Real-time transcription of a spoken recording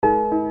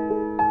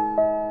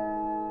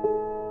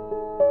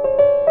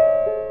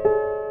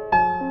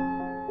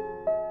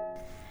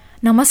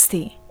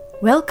Namaste.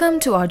 Welcome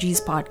to Aujie's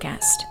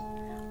podcast.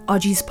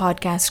 Aujie's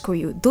podcast को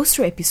यो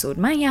दोस्रो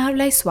एपिसोडमा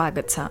यहाँहरूलाई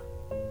स्वागत छ.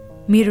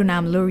 मेरो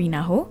नाम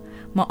लोरिना हो.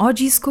 म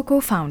Aujie's को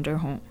co-founder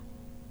हुँ.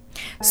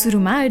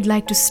 सुरुमा I'd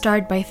like to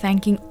start by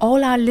thanking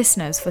all our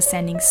listeners for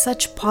sending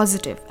such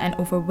positive and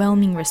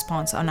overwhelming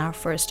response on our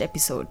first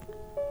episode.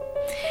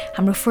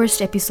 हाम्रो फर्स्ट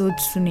एपिसोड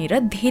सुनेर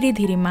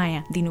धेरै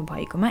माया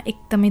दिनुभएकोमा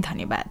एकदमै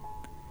धन्यवाद.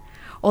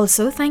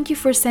 Also, thank you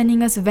for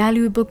sending us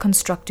valuable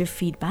constructive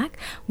feedback,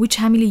 which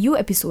हामीले यो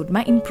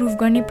एपिसोडमा improve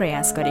गर्ने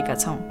प्रयास गरेका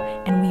छौं,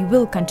 and we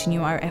will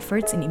continue our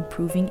efforts in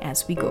improving as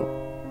we go.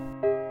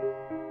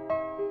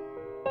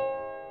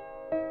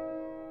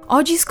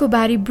 Aujie's को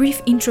बारे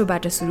brief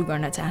introबाट सुरु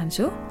गर्न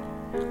चाहन्छु.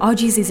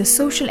 Aujie's is a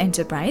social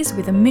enterprise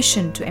with a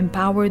mission to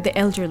empower the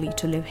elderly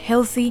to live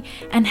healthy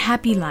and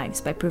happy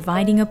lives by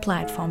providing a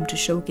platform to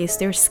showcase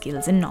their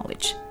skills and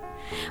knowledge.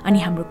 अनि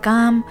हाम्रो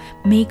काम,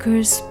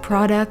 makers,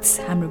 products,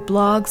 हाम्रो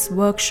blogs,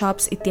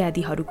 वर्कशप्स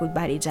इत्यादिहरूको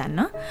बारे जान्न,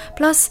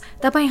 plus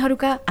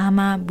तपाईहरूका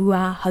आमा,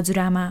 बुवा,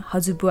 हजुरआमा,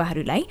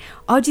 हजुरबुवाहरूलाई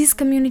Aujie's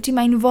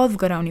कम्युनिटीमा involve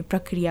गराउने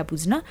प्रक्रिया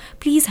बुझ्न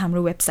प्लिज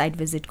हाम्रो वेबसाइट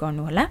भिजिट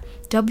गर्नुहोला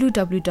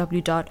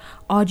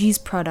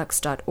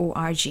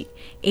www.aujiesproducts.org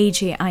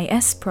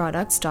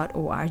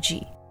AJISproducts.org.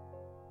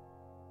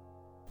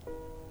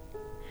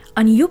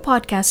 अनि यो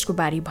पडकास्टको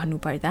बारे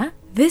भन्नुपर्दा,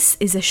 this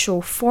is a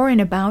show for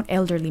and about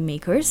elderly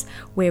makers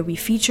where we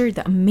feature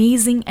the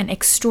amazing and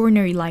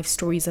extraordinary life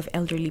stories of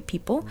elderly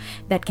people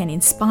that can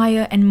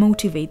inspire and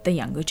motivate the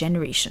younger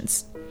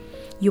generations.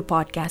 यो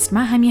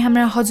पडकास्टमा हामी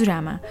हाम्रा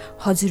हजुरआमा,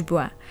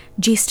 हजुरबुवा,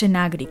 ज्येष्ठ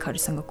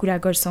नागरिकहरूसँग कुरा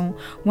गर्छौं.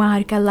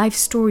 उहाँहरूका लाइफ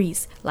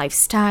स्टोरीज,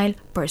 लाइफस्टाइल,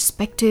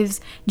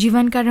 पर्सपेक्टिभ्स,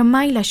 जीवनका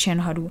रमाइला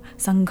क्षणहरू,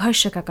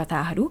 सङ्घर्षका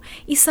कथाहरू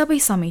यी सबै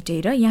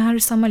समेटेर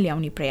यहाँहरूसम्म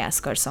ल्याउने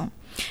प्रयास गर्छौं.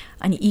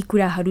 अनि यी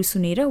कुराहरू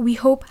सुनेर we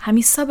hope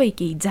हामी सबै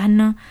केही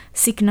जान्न,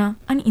 सिक्न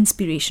अनि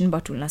इन्स्पिरेसन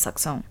बटुल्न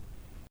सक्छौं.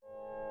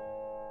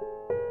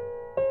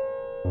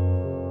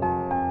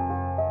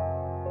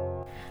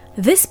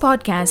 This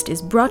podcast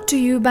is brought to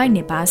you by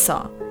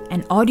Nepasa,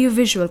 an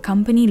audiovisual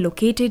company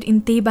located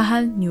in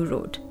Tebahal, New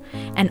Road,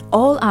 and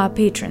all our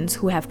patrons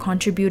who have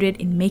contributed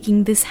in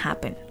making this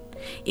happen.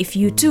 If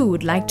you too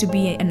would like to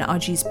be an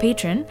Aujie's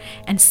patron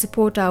and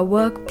support our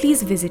work,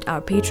 please visit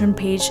our Patreon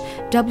page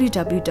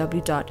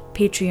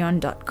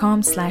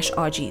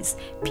www.patreon.com/Aujie's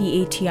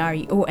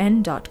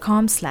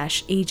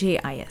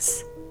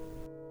patreon.com/AJIS.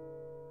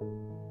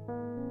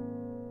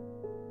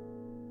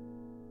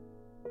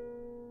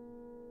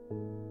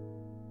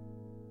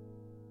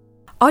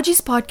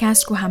 Aujie's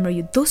podcast को हाम्रो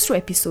यो दोस्रो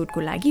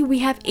एपिसोडको लागि we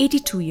have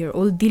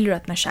 82-year-old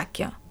Dilratna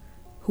Shakya,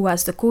 who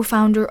was the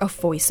co-founder of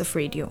Voice of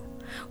Radio,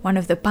 one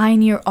of the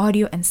pioneer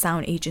audio and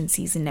sound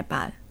agencies in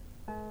Nepal.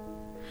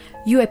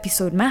 यो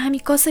एपिसोडमा हामी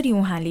कसरी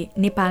उहाँले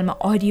नेपालमा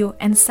अडियो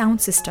एन्ड साउन्ड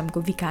सिस्टमको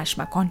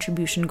विकासमा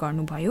कन्ट्रिब्युसन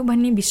गर्नुभयो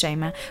भन्ने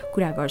विषयमा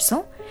कुरा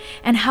गर्छौं,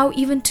 and how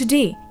even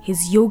today his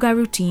yoga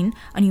routine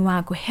अनि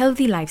उहाँको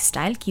healthy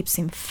lifestyle keeps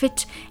him fit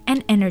and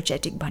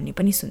energetic भन्ने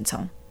पनि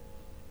सुन्छौं.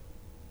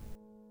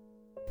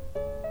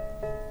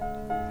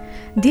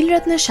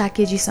 दिलरत्न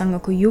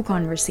शाक्यजीसँगको यो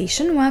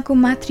कन्भर्सेसन उहाँको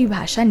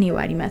मातृभाषा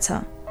नेवारीमा छ.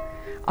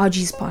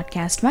 Aujie's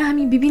पडकास्टमा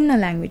हामी विभिन्न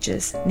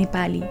ल्याङ्ग्वेजेस,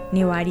 नेपाली,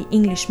 नेवारी,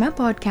 इङ्ग्लिसमा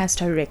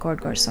पडकास्टहरू रेकर्ड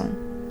गर्छौं.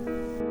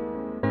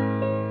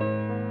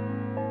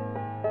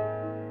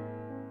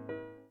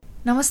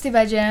 नमस्ते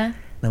बाजा.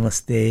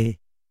 नमस्ते.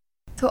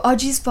 तो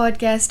Aujie's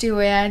पडकास्ट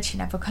वया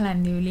छिना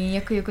पखलान्दिउली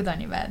यको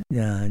धन्यवाद.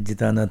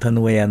 जितान थन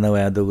वया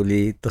नवया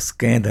दोगुली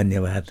तस्कै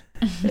धन्यवाद.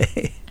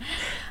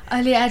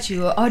 अहिले आज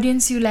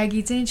ऑडियन्स यु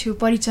लागि चाहिँ छु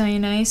परिचय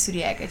नै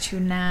सुरियाका छु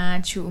ना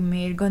छु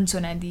उमेर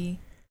गन्चोनादी.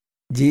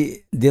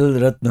 जी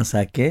दिलरत्न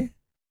शाक्य,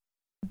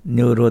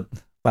 न्यू रोड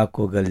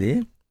पाको गल्ली,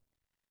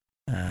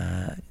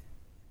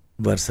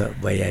 वर्ष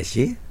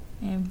 82.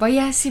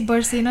 82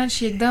 वर्ष न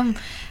छि एकदम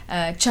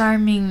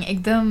चार्मिङ,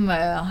 एकदम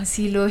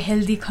हसिलो,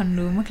 हेल्दी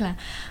खन्डु मखला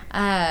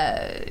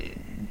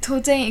थो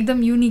चाहिँ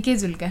एकदम युनिकै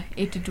जुल्का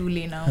 82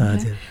 लेन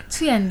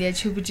छु यान्दिया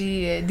छु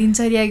बुजी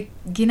दिनचर्या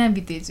गिना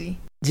बिते जुई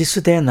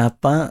जिसुते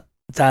नापा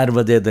 4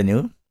 बजे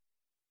दन्यु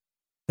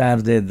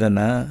 4 बजे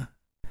दना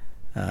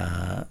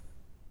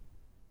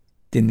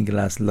 3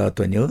 गिलास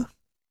लतन्यो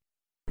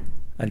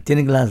अनि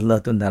 3 गिलास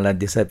लतन नाला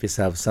दिशा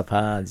पिसाब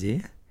सफा जी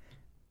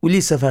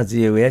उली सफा जी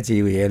वे जी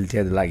हेल्थ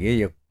लागि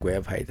यो कोया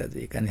फाइदा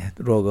जी कने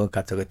रोग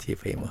काचको थिए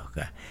फेम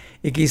का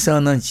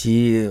एकिसन छी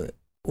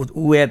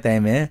उवे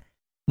टाइममे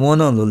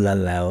मोनो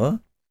लुल्ला हो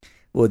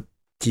ओ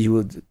जी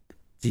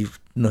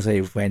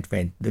नसै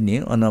पॉइंट दुनी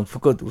अन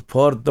फुको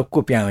फर दक्को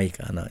प्याइ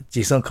कान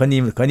जिसं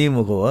खनी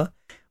मुखो हो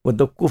ओ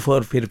दक्को फर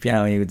फिर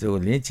प्याइ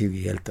जोले जी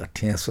हेल्थ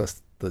ठ्या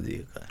स्वस्थ जी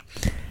का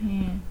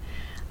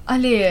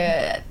अले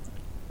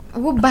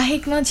वो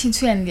बाहेक न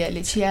छिन्छु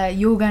यान्दियाले छिया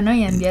योगा न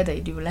यान्दिया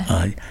दैदिउला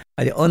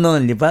अलि अन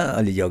लिपा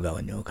अलि योगा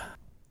भन्ने हो का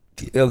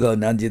yoga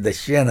Nazi the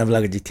श्यान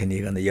blog G थनी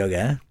gun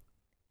yoga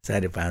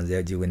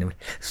 5:30 जी भने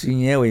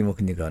सुnye वइ मुख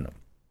निकन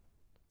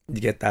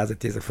जिगे ताजा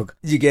तेज फुक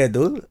जिगे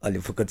दो अलि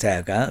फुक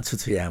चाका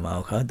छुछुया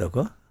माउ ख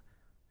दको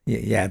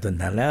या त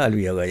नाला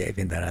अलि योगा या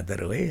पिन दरा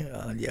दर वइ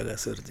अलि योगा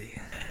सुरजी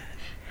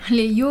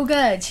ले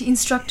योगा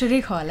इंस्ट्रक्टरै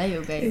ख होला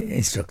योगा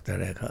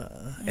इंस्ट्रक्टर है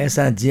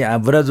ऐसा जी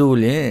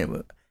आब्रजूले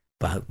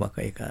भाग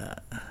मकैका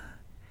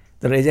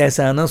तर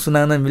ऐसा न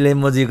सुनाना मिले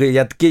मजी को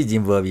याद के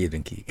जिम्बाब्वे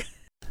रंकी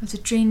अच्छा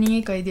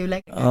ट्रेनिङ कहि दियो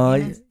लाइक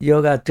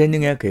योगा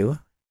ट्रेनिङ है हो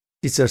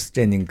टीचर्स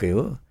ट्रेनिङ के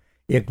हो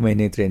 1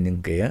 महीने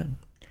ट्रेनिङ के है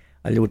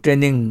अलि वो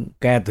ट्रेनिङ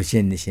का तो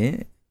छे निसे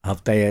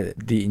हप्ता या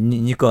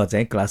निको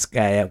चाहिँ क्लास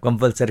का या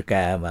कंपलसरी का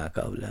मा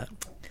कबला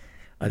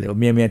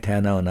अलि मे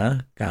थाना होना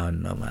काउन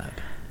नमा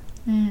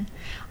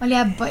अलि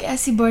अब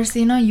 82 वर्ष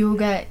न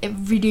yoga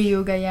everyday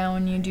yoga yeah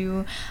on you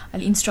do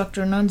अलि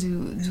इंस्ट्रक्टर न जु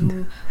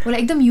होला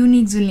एकदम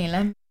युनिक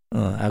जुल्नेला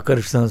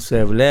आकर्षण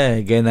सेबले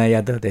गेना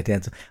याद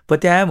त्यहाँ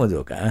पत्या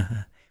मजोका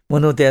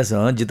मनो त्यस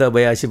जिता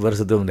 82 वर्ष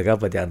दोमका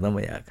पत्या न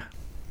मयाका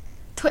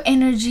थो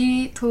एनर्जी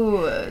थो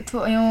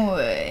यो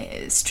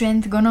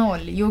स्ट्रेंथ गन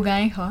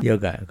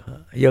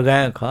योगा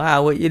ख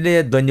अब इले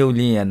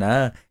दन्यौली याना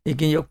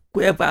इकि यो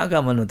कुए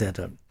पाका मनो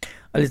त्यहाँ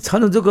अलि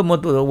छनु जुको म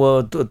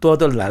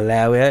तो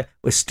लालावे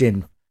स्ट्रेन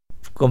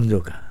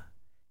कमजोका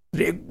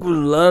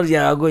रेगुलर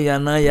यागो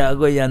याना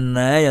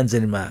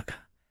यान्चनि माका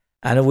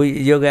आना वो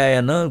योगा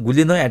याना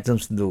गुलिनो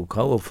एटम्स दुख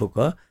वो फुक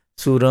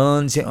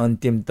सुरन से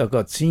अन्तिम तक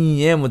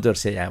छिए मुदर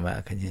से यामा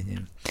खनि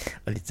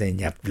अलि चाहिँ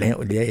न्याप्ले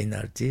ओलिया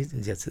एनर्जी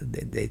जस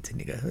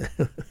दैछनि का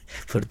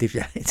फुर्ती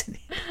प्याइ छनि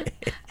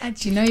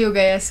आछि न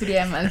योगा या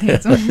सूर्य माल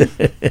थिएछ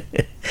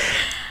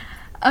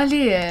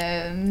अलि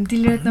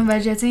दिलरत्न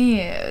बाजे चाहिँ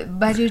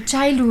बाजे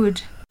चाइल्डहुड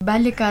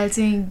बाल्यकाल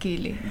चाहिँ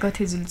गेले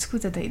गथे जुल्सको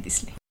त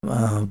दैदिसले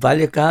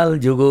बाल्यकाल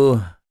जुगो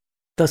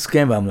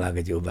तस्के बाम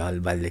लागे जो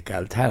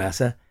बाल्यकाल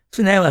थारासा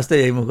सुनाए वास्ते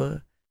यही मुको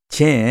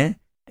छे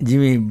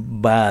जिमी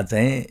बा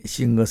चाहिँ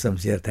सिंह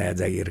शमशेर था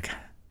जागिरका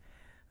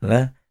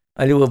ल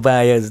अलि वो बा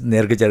या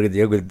नेरको चरको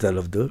दियो गुल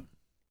तलबदो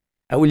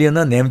उले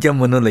न नेमच्या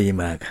मनो लई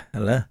माग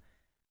ल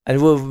अलि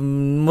वो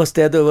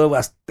मस्ते तो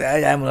वास्ते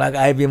याम लाग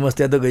आइबी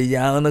मस्ते तो गई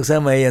आउन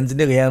समय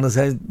यन्जनी गयाउन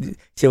स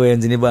सेवा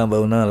यन्जनी बा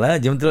बाउन ल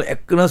जिमत्र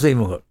एक न सोइ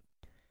मुको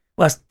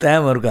वास्ते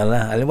मरका ल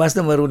अलि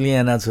वास्ते मरु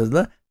लियाना छ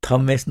ल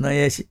थमेस न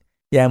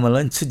या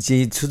मलाई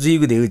छुजी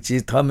दिउ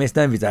छि थमेस न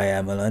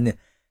बिचाया मलाई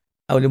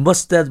अहिले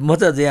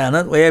मस्ता जान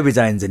ओया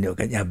बिचाइन्छ नि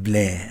ओका या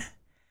ब्ले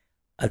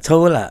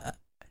छौला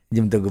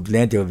जिम त गुप्ले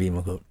त्यो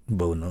बिमको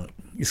बाउन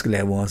स्कुल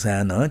वसा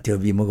न त्यो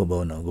बिमको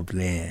बाउन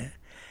गुप्ले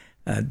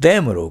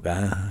दैमरो का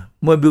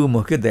म बिउ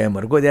मके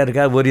दैमर को यार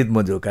का वरित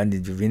म जो कान्दी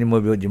जुबिनी म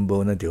बिउ जिम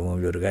बाउन त्यो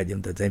म बिउ का जिम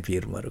त चाहिँ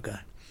फिर मरुका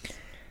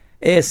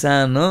ए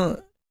सानो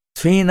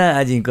छुइना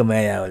आजि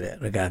कमाया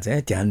रका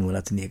चाहिँ ध्यान मुला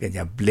चाहिँ के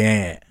या ब्ले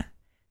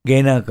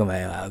गेना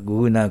कमाया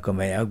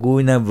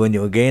गुना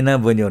बन्यो गेना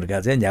बन्यो रका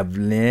चाहिँ या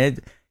ब्ले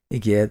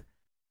इके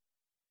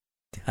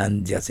ध्यान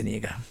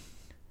जाचनीका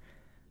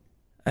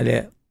अहिले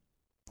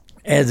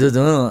एजो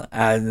जो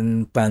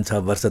 5-6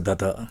 वर्ष त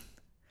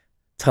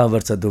 6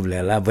 वर्ष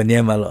दुब्लेला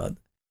बनिया माल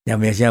या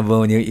मेसिया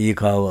बन्यो इ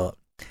खाव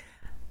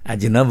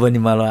आज न बनि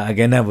माल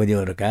आगे न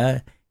बन्यो रका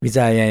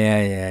बिचा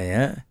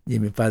या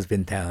जिमी 5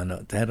 पिन था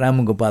न त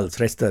रामगोपाल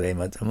श्रेष्ठ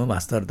रेमा छ म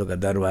मास्टर तो का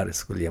दरबार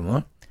स्कुल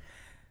म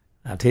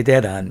ठेते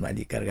रान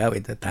मालिकर गा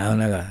त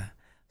थाउनगा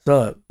सो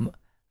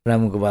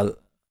रामगोपाल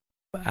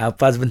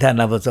 5 पिन था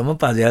नबसम्म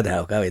 5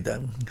 था का त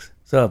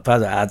सो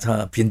 5 आ छ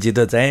पिन्ची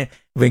त चाहिँ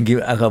बंकी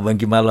आखा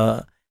बंकी माल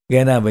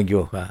गेना बंकी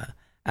हो का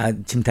आ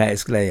छिमथा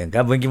स्कुल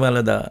का बंकी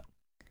माल त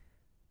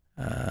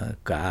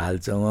काल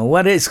छ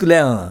वारे स्कुल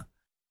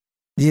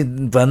जी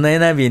भन्दै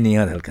न बिनी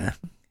हल्का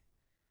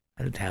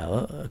था हो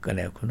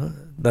कने खुनु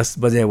 10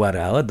 बजे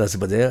वारा हो 10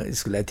 बजे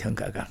स्कुल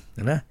थ्यांका का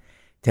हैन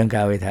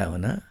थ्यांका आवे था हो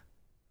न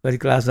कति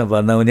क्लास में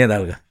भर्ना हुने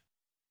हल्का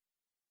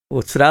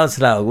ओ छुरा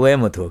गए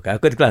म थोका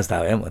कति क्लास था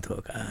है म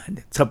थोका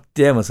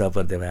छप्ते म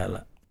सपर्ते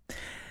भएला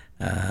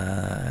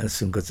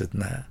सुनको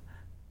चुतना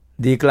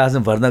दी क्लास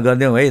में भर्ना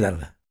गर्ने है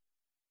त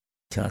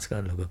छास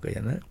कर लोग को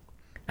हैन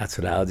आ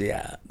छुरा जी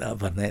आ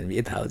भर्ना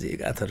ये था जी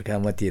का थरका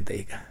मति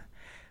तैका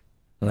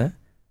ल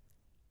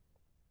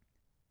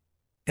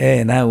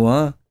ए ना वो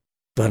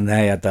भर्ना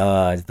या त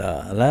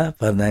ल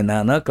भर्ना ना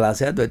न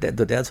क्लास या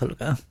दुटा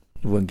छलका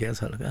बंके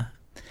छलका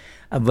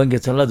अब बंके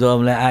छल जो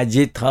हमले आज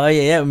थ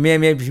या मे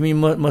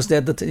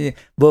मस्ते त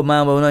बो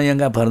मा बौन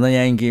यंगा भर्ना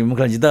यहाँ कि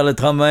मुखला जिताले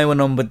थमै व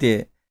नम्बते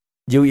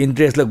जो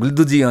इन्ट्रेस्ट ल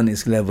गुल्दुजी अन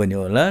स्कुल बन्यो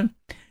होला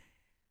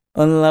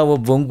अनला वो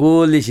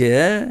बंगोली से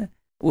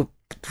वो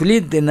फुली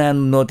देना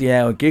नोट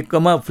या के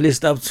कमा फुल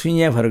स्टॉप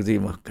छुइया फरक जी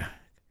मक्का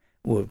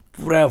वो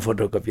पूरा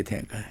फोटोकॉपी थे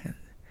का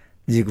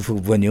जी को फुक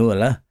बन्यो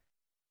होला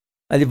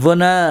अलि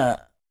बना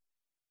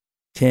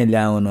छे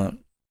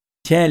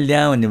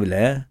ल्याउन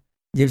बेला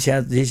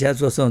जिसा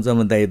सोचो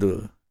म दाइ दु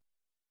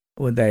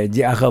ओ दाइ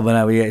जी आखा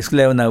बनावे स्कुल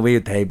बना वे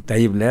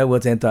थाइ बेला वो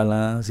चाहिँ तला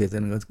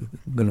सेतन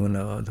गनुन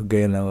तो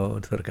गएन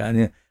सरकार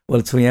ने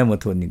वो छुइया म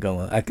थो निका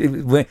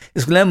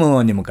स्कुल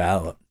म नि म का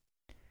हो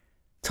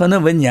छन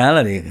बन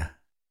यहाँ रे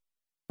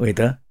ओइ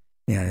त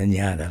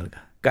यहाँ हल्का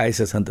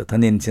काइस छन् त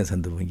थनिन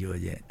छन् त भइयो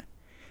जे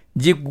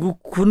जी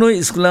कुनो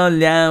स्कुल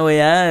ल्याओ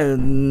या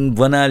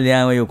बना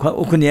ल्याओ यो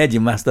उखुनिया जी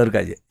मास्टर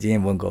का जे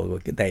बंको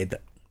के दाइ त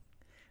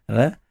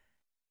ल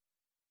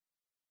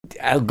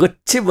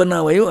गच्छे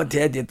बनायो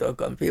अथ्या त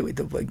कम्पे उ त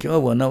क्यों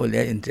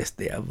बनाउले इन्ट्रेस्ट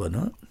दे अब न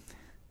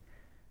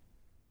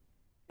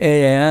ए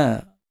या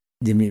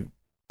जिमी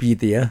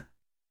पीते या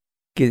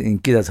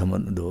के छ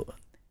मन दो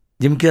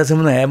जिम के छ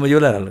मन है म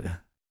योला लगा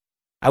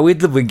आ उ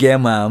त बगे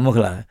मा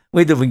मखला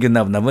उ त बगे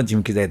न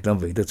जिम के जाय त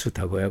बगे त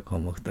छुथा गयो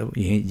खम त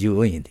यही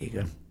जो यही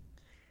देगा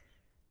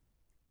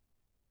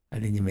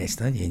अलि नि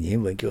मेस्ता नि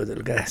बगे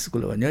ओदल का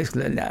स्कुल भन्यो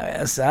स्कुल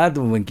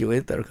सात बगे उ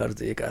तर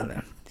खर्च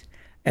एकाला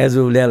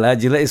एजुलेला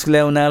जिला स्कुल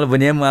उनाल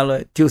भने माल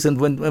ट्युसन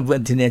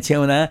पनि थिने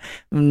छेउना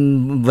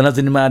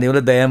बनाचुनी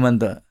मादेउले दया मन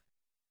त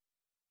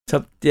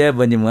सत्य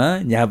बनिमा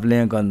न्यापले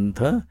गन्थ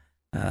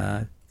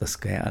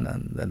तस्कै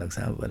आनन्द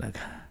नक्सा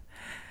बोलाका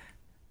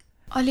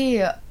अलि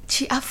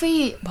छि आफै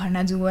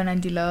भर्ना जुगना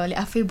दिल अलि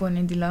आफै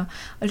बने दिल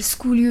अलि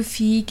स्कुल यो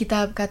फी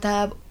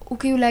किताब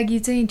उके लागि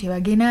चाहिँ ठेवा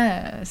गेना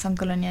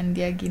संकलन यान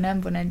दिया गिना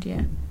बना दिया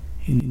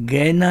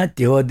गेना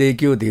त्यो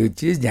देखियो त्यो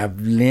चीज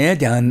न्यापले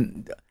ध्यान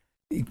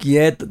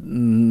किए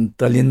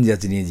तलिन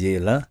जचनी जे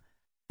ल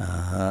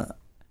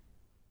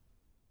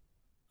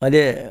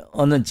अले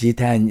अन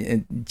जिथा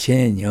छे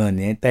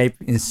न्यने टाइप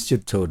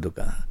इन्स्टिट्युट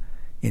छोडुका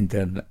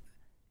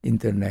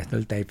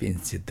इन्टरनेशनल टाइप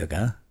इन्स्टिट्युट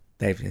का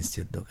टाइप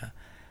इन्स्टिट्युट का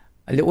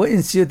अले ओ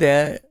इन्स्टिट्युट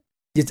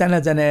जे जाना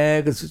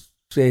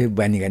से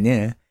बानी गने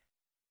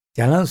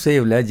जाला से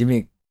उला जिमी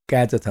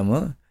का छ थम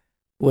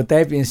ओ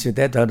टाइप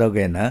इन्स्टिट्युट त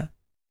गएना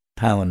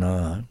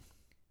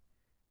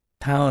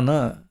थाउन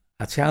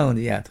अच्छा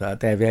दिया था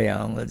तैबिया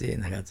आउँग जे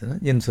नगा छ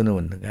जिन सुनु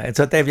भन्नुका छ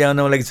तैबिया आउन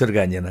लागि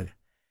सुरगा जन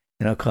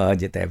न ख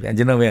जे तैबिया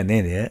जिन वे ने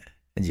ने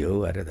जो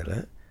अरे दला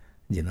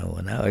जिन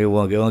वना अय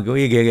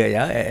वगे गे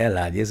या ए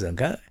लाजे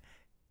संका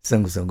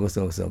संग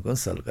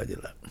सलका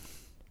जिला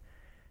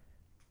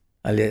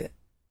अले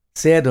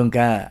से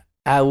ढंका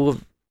आ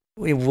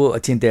वो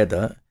चिन्ते त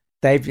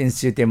टाइप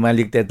इन्स्टिट्युट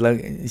मालिक त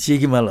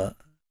सिकी मल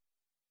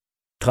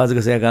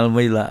थजको से काल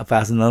मैला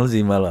पास नल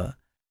जिमल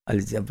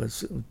अलि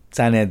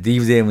चाने 2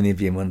 बजे मुनि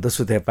पि मन त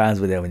सुते 5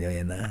 बजे मुनि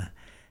हैन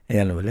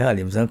यान बोले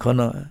अलि मसँग खन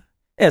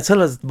ए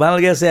छल बाल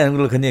गएसे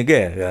अंगुल खनि के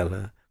गाल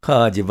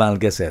खजी बाल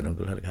गएसे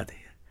अंगुल खाते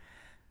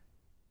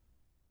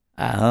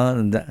आ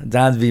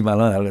जांच भी माल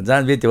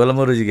जांच भी त्यो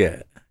मरु जी के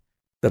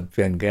त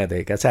पेन के त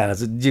का सारा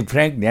जी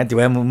फ्रैंक ने त्यो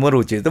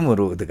मरु छि त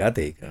मरु त का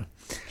ते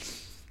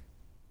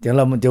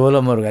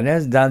त्यो मरु गने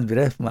जांच भी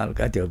माल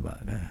का त्यो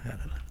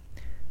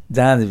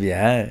जांच भी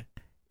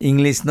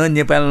इंग्लिश न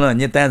नेपाल न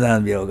नेता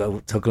जान बियोगा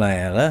छोकला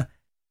याला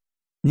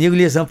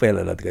निगलिस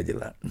पहिला लत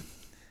गजिला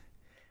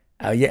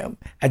अब या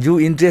अजु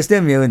इन्ट्रेस्ट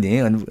मेउ नि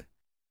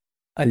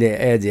अहिले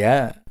एजिया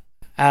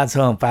आ छ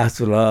पास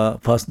जुल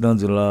फर्स्ट न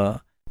जुल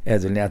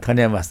एजुल या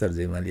थने मास्टर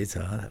जे माली छ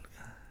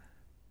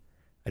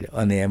अहिले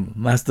अनि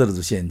मास्टर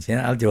जुसेन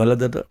छ अल त्यो होला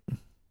त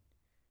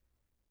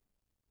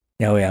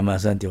या व या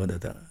मासन त्यो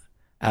त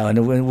आ अनि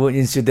वो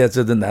इन्स्टिट्युट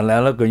छ त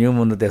नलाला को यु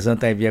मुन त्यसो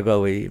टाइपिया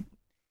को वे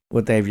वो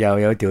टाइपिया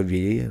यो त्यो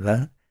बि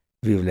ल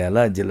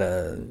बिउला जिला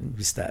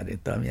विस्तारै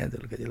त यहाँ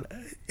जलका जिला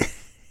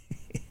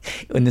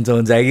उनी जो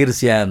जागिर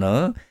सियानो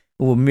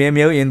उ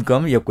मेमेउ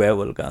इन्कम यो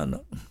क्वेबल कानो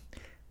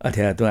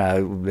अथवा त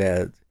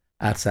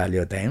 8 साल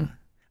यो टाइम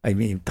आई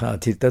मी था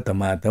थित त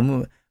मातम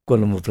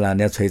कोलम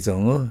प्लाने छैचङ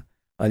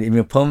अलि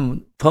मे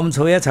फर्म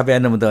छोया छापे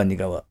न त अनि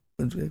का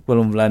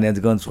कोलम प्लाने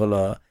गन छोल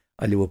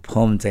अलि वो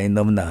फर्म चाहिँ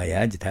नम न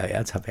या जिथा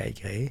या छापे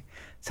है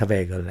छापे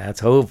गला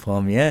छौ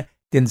फर्म या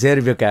 300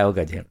 रुपैयाँ का हो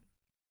गजे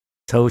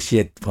छौ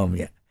सेट फर्म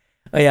या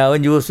अया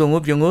अनि यो सोंगो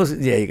पिंगो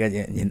जे का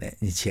जे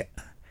नि छे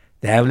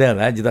दाबले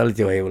ला जिताल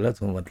त्यो भयो ल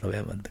छ मतलब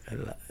है भन्त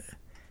कला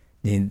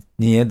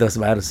नि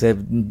 10-12 से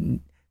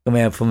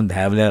कमे फम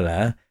दाबले ला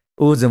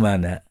ओ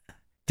जमाना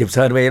टिप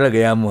सर्वे ल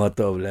गया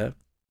महत्वले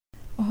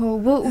हो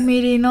वो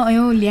उमेरे न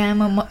अयो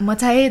ल्यामा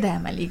मचाए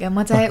धामालिका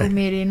मचाए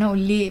उमेरे न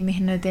उल्ली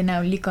मेहनत न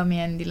उल्ली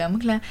कमियान दिला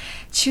मुखला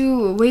छु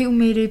वे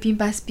उमेरे पि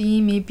पास पि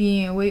मे पि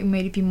वे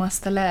उमेरे पि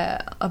मस्तला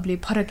अबले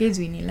फरकै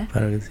जुइनीला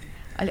फरक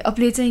अलि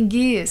अप्ले चाहिँ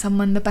गे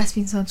सम्बन्ध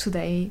पासपिनसँग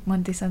छुदाई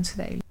मन्तेसँग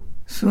छुदाई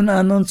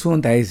सुनानो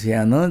छुदाई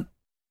स्यानो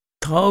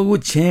थगु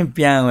छे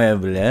प्यावे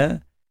बले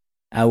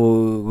अब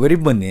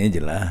गरीब बन्ने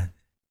जिला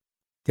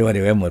त्यो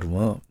भरे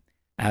मर्मो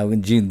अब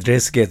जी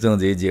ड्रेस के चो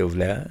जे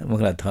उला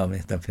मखला थमे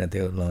त फिर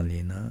त्यो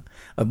लोनली न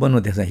अब बन्नु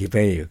त्यसमा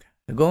हिपाइ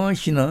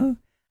गसिन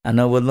अन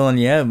वो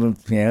लोनलिया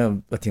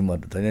पति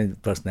मत त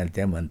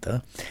पर्सनालिटी भन्छ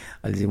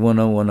अलि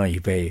वनो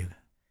हिपाइ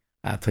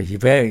आ त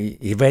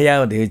हिपाइ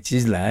आउ दे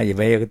चीज ला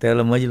हिपाइ को तेल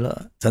मजिलो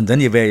झन्झन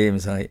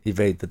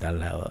हिपाइ त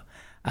ताला हो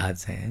आ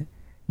चाहिँ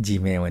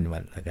जिमे वन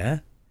लगा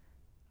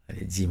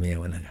अलि जिमे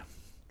वन लगा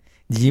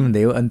जिम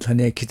देउ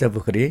अन्थने खिचा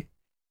पोखरी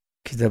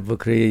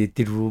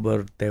तिरुवर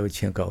त्यो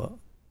छेका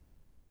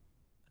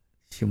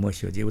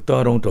सिमोसियो जे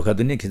तरौं टोका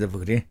दुनी खिचा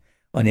पोखरी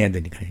अनि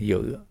दुनी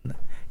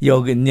यो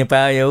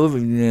नेपाल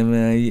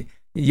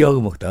यो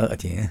मुक्त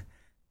अथि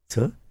छ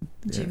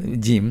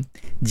जिम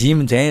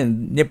चाहिँ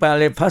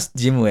नेपालले फर्स्ट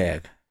जिम हो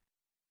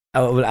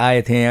अब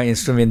आए थे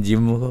इंस्ट्रूमेंट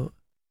जिम हो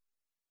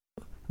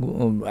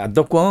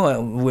दको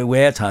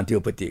वे छान्थ्यो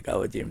पति का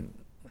जिम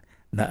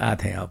न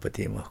आथे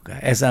आपति मौका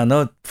ऐसा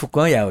न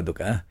फुको या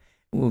दुका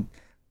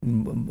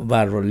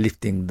बार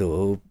लिफ्टिङ दो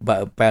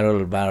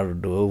पैरल बार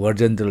दो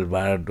हॉरिजॉन्टल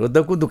बार दो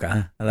दकु दुका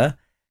ल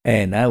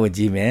ए ना वो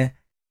जी में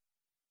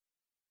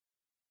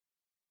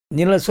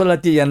निला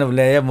सोलाती याना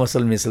बोले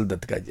मसल मिसल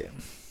दतका जे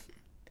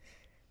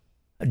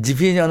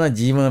जिफी जाना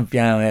जी में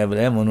प्याव है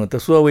बोले मनो तो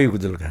सोवे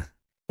गुजल का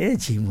ए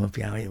जी में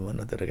प्याव है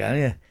मनो तो का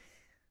ये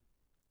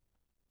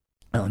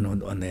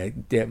अने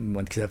ते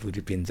मन किसा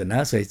पूरी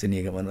पिंजना सही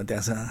चनी का मनो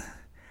त्यासा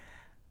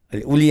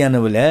उलियाना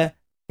बोले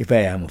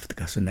इफाया मुफ्त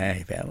का सुना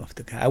इफाया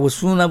मुफ्त का अब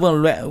सुना बन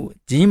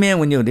जी में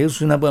उन्हें दे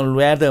सुना बन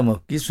लुआदा म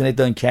कि सुने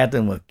तो ख्यात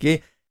म कि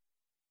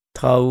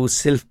थाउ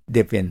सेल्फ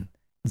डिपेंड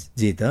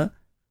जी त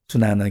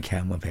सुनाना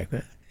ख्या म फेक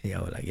या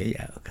लागे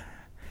या का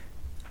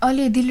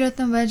अहिले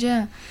दिलरत्न बाजा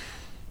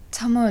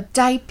छम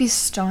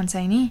टाइपिस्ट हुन्छ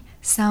नि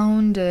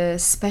साउन्ड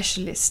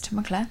स्पेशलिस्ट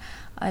मखला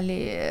अहिले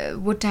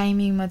वो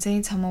टाइमिङमा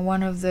चाहिँ छम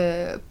one of the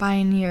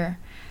pioneer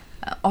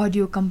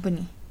audio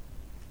company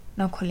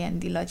नखोल्यान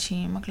दिला छि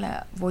मखला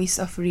voice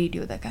of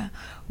radio दका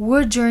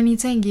word journey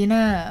चाहिँ गेना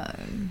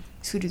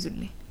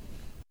सुरुजुले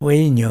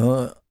वही न्यो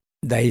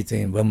दाइ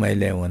चाहिँ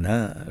बमाइले हुना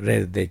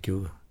रेड देखियो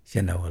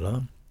सेना होला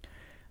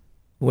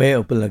वे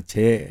उपलक्ष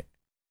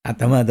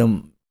आत्मादम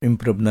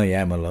इम्प्रुभ न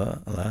यामल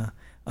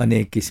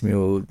अनेक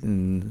किसिमको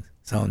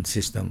साउन्ड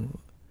सिस्टम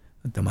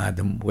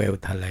तमादम वे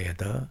उठा लाग्यो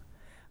त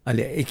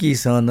अहिले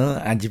एकीसँग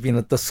आज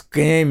पिन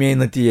तस्कै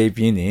मेहनती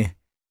आइपिने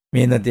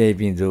मेहनती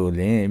आइपिन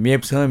जोले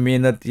मेपसँग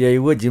मेहनती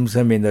आइयो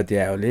जिमसँग मेहनती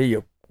आयोले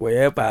यो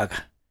कोही पाएका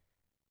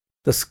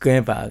तस्कै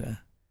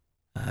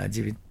पाएका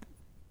जीवित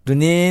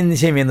दुनिया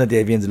से मेहनती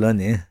आइपिन जुल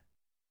नि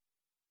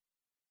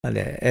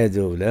अहिले ए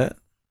जोले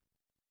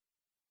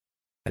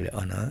अहिले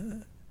अन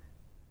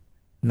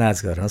नाच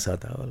गर्न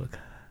सता होला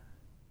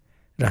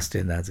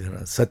राष्ट्रिय नाच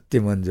गर्न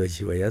सत्यमन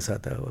जोशी भया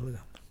सता होला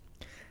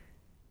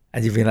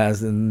आज फिर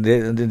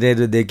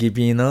रेडियोदेखि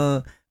पिन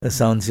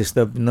साउन्ड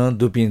सिस्टम न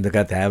दुपिन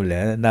का थाहा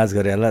नाच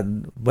गरेला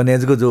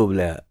बनेजको जो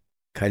बोले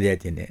खाली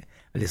थिने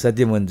अहिले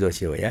सत्यमन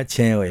जोशी हो या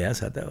छे हो या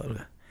सता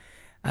होला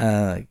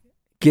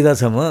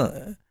किदासम्म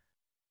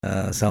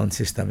साउन्ड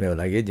सिस्टम एउटा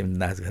लागि जिम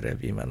नाच गरेर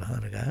बिमाल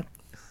हरका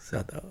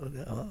सता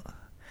होला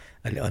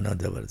अहिले अन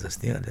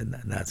जबरजस्ती अहिले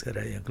नाच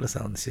गरेर यहाँको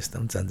साउन्ड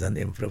सिस्टम झन्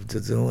इम्प्रुभ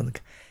जुन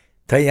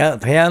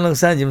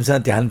थयानुसार जिमसा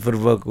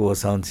ध्यानपूर्वक वो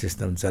साउन्ड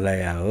सिस्टम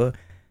चलाया हो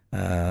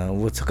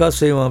वो छका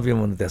सोई वहाँ पे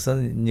मन त्यासा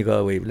निका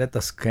वही बोला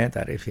तस्कै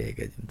तारीफ है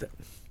क्या जिम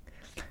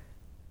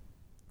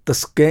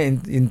तस्कै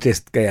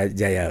इंटरेस्ट का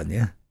जाया हो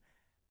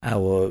नहीं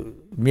वो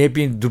मैं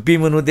भी दुपी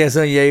मनो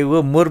त्यासा यही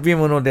वो मोर भी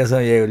मनो त्यासा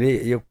यही वाली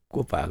ये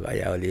को पागा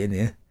या वाली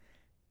नहीं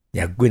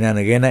या गुना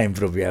न गेना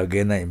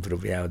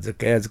इम्प्रूव या जो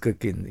क्या जो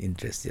कि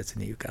इंटरेस्ट जैसे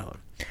नहीं का हो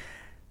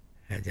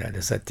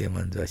जाले सत्य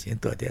मन जो ऐसी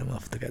तो त्या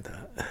माफ़ का था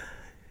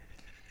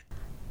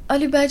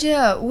अलि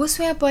बाजा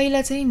उसमें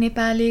पहिला चाहिँ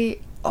नेपाली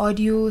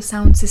अडियो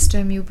साउन्ड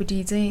सिस्टम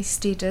युपटी चाहिँ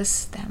स्टेटस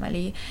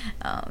हामीले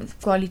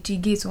क्वालिटी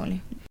गे चोले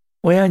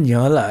वया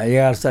न्याला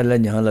यार साला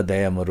न्याला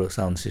दया मरो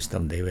साउन्ड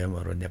सिस्टम देवे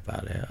मरो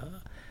नेपाल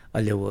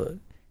अहिले वो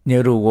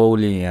नेहरू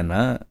वौली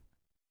याना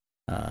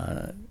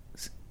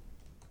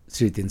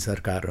श्रीतिन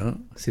सरकार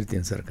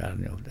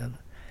ने होला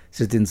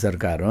श्रीतिन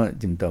सरकार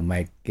जिम त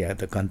माइक के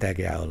त कन्ट्याक्ट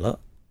या होला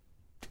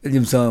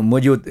जिमसा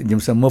मौजूद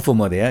जिमसा मफो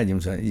मदया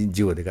जिमसा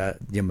जियो देका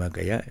जिम्मा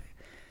कया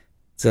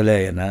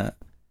चले ना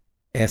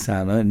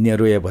ऐसा ना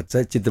नेहरू ये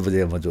बच्चा चित्त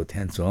बजे मौजूद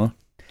हैं सो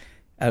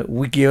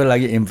विकी हो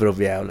लगे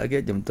इम्प्रूव या हो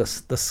लगे जब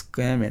तस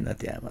क्या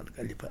मेहनत या मत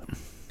करी पर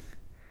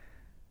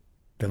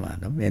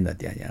तमाम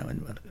मेहनत या मन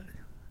मत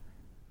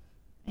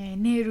करी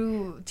नेहरू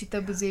चित्त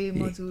बजे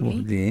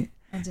मौजूद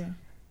अच्छा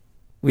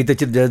वी तो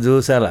चित्त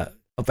जो साला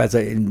अपैसा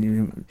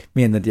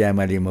मेहनत या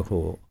हमारी मखो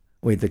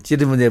वही तो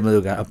चित्त बजे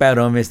मौजूद का अपै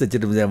रमेश तो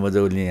चित्त बजे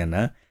मौजूद नहीं है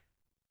ना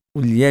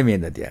उलिया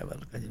मेहनत या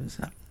मत करी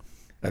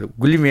मिसाल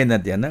गुली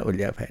मेहनत या ना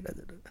उलिया फायदा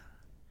जरूर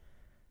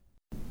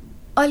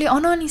अहिले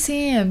अननी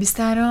चाहिँ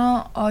बिस्तारो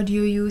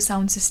अडियो यु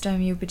साउन्ड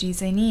सिस्टम युपटी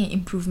चाहिँ नि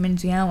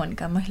इम्प्रुभमेन्ट यहाँ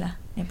भनेका महिला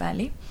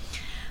नेपाली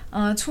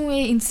छु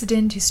ए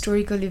इन्सिडेन्ट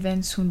हिस्टोरिकल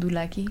इभेन्ट्स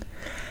हुँदुला कि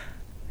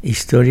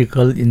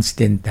हिस्टोरिकल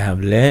इन्सिडेन्ट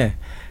हामीले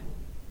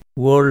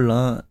वर्ल्ड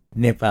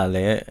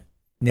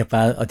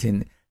नेपाल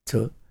अथिन छु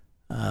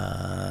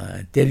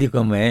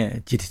टेलिकममा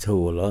चिठी छ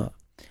होला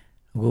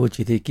गो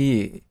चिठी कि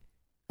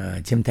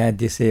छिमथा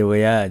देशे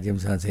वया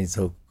जिमसँग चाहिँ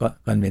छौ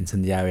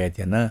कन्भेन्सन जावे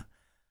थिएन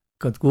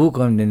कतको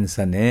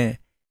कन्भेन्सन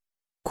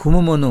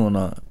खुममनो न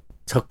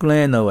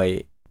छक्लै नभई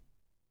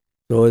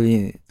तोली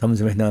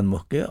थमसमेन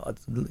मुख्य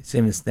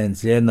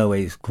सेमिस्टेन्स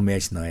नभई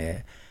खुमेस नए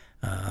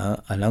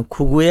अन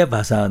खुगुए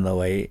भाषा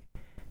नभई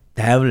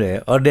धावले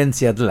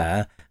अर्डेन्स यातला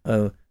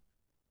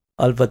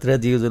अल्पत्र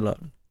दियो जुल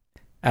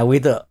अब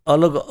त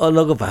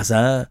अलग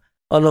भाषा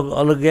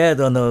अलग या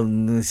त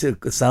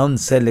साउन्ड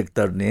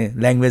सेलेक्टर ने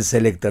ल्याङ्ग्वेज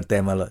सेलेक्टर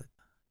त्यहाँमा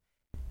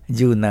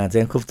जिउ ना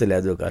चाहिँ खुब तल्या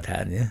जो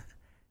कथा नि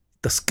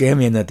तस्कै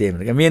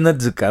मेहनत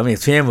जुका में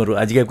स्वयंहरू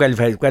आज के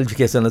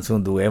क्वालिफिकेसन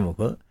छुँदु है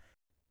मुको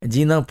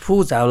जिन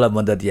फु चावला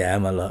मदत या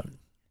मला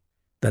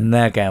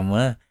तन्ना काम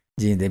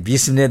जी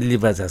 20 मिनट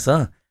लिपा छ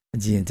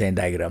जी चाहिँ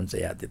डायग्राम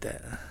चाहिँ याद त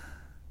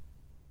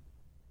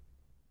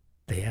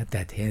तया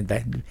त्याथे दा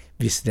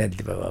विस्तार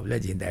बाबुले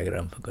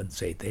जिन्दाग्राम फकन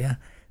चाहिँ तया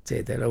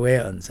चाहिँ तला वे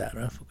अनुसार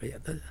फकया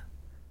त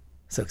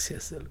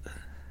सक्सेसफुल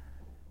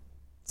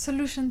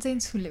सोल्युसन चाहिँ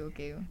छुल्यो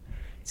के हो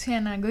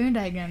छ्याना गयो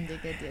डायग्राम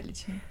देखे त्यसले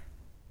चाहिँ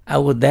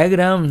अब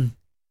डायग्राम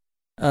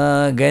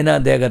गैना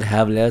देगर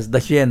हाबलेस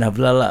दसिया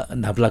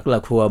नफला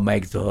खुवा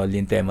माइक जो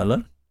लिन्ते मल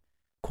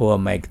खुवा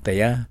माइक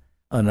तया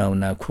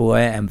अनाउना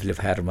खुवा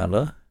एम्प्लिफायर मल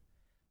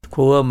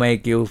खुवा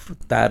माइक यो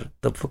तार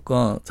त फुक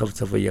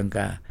छप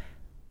यंका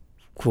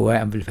खुवा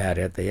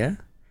एम्प्लिफायर तया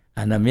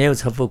ana meu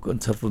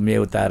chapu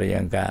meu tar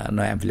yangka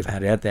no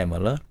amplifier ya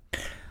temalo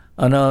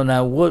ana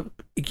na wo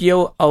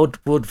ikyo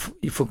output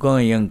ifuko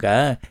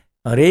yangka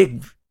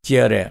harek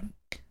chiare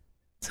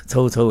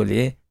chau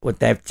le wo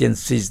type change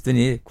switch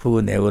duni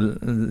khu level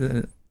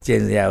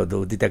change ya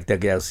do detect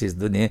ya switch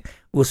duni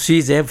wo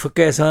switch e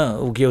focus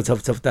ukyo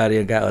chap tar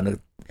yangka ana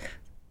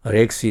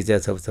harek switch ya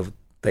chap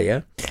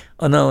taya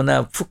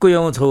ana fuko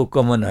yong chau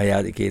common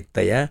ya ki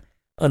taya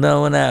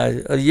अनावना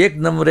एक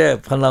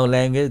number फलाउ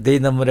language दुई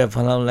number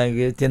फलाउ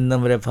language तीन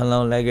number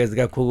फलाउ language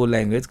का खुगु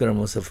language कर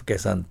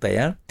मोसिफिकेसन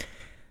तया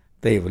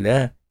त्यही बोले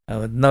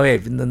अब नवे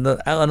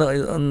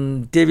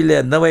टेबिले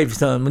नवे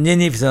पिसन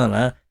नेनी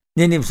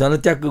पिसन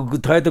त्याक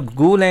थय त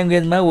गु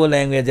ल्याङ्ग्वेज मा वो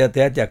ल्याङ्ग्वेज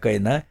त्या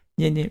त्याकैन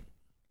नेनी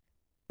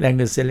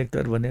ल्याङ्ग्वेज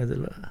सेलेक्टर बने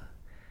जल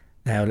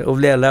नाले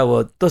उबले ला वो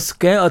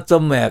तस्के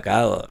अचम्म का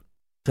हो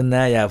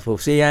सुना या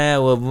फुसे या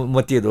वो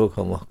मति दो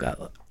खम का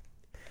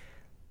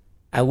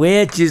वे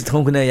चीज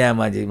थोंकने या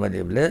माजी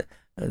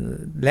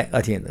बोले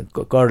अथि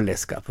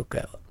कर्डलेस का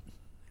फुका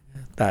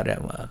तारा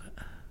मा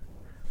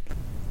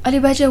अलि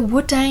बाजा वो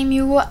टाइम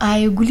यो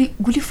आयो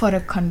गुली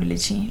फरक खण्डले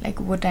चाहिँ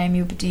लाइक वो टाइम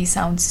यो बिटी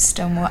साउन्ड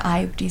सिस्टम हो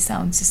आयो बिटी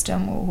साउन्ड सिस्टम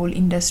हो होल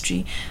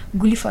इंडस्ट्री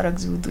गुली फरक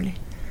जुदुले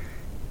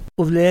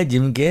उले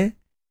जिमके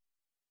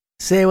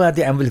सेवा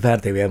ते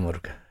एम्प्लिफायर थे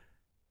मूर्ख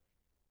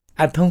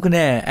आ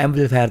थोंकने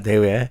एम्प्लिफायर थे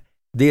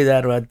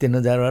 2000 वाट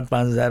 3000 वाट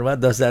 5000 वाट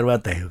 10000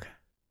 वाट थे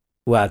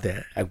वाट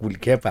है अकुल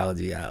के पाओ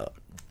जी आओ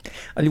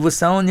अलि वो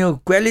साउन्ड यो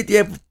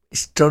क्वालिटी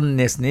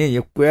स्टर्ननेस ने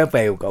यो क्वे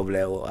पायो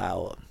कबले वो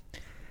आओ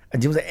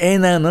जिम से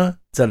एना न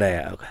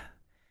चलाया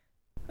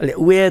अलि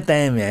वे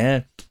टाइम है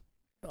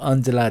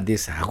अञ्चला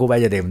देश हाको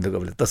बाजा थे म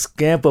कबले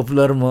तस्के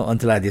पपुलर म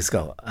अञ्चला देश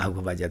का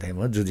हाको बाजा थे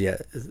म जुजिया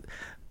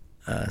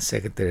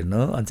सेक्रेटरी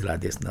न अञ्चला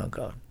देश न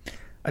का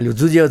अलि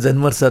जुजिया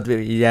जन्मोत्सव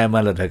या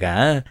माल ढका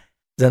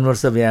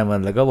जन्मोत्सव या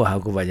माल ढका वो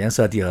हाको बाजा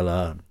सती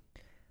होला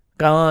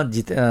कहाँ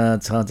जित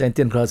छ चाहिँ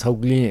तिन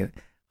छौकली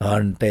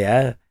हर्न तया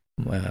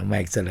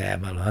माइक चलाया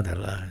माल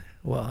हदल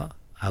व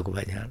हाको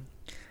बाजा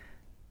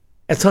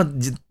एछ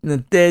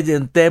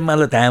ते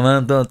माल थामा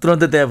त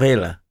तुरन्त ते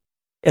फेला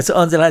एछ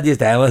अञ्चला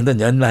दिस थामा त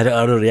झन् मारे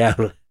अर्डर या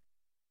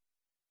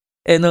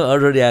एनो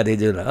अर्डर या रे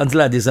जुल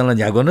अञ्चला दिसला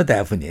झ्याको न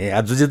था पनि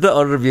आ जुजे त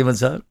अर्डर बिमा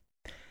छ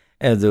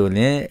ए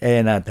जुले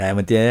एना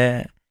थामा ते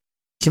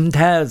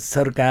चिमथा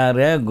सरकार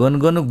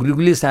गनगन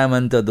गुलगुली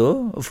सामान त दो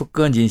फुक्क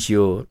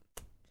जिन्सियो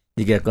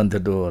दिके कन्थ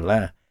दो होला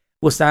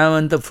वो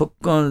सामान त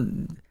फुक्क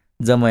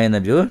जमाएन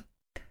बियो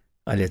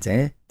अहिले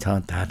चाहिँ छ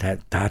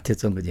थाथे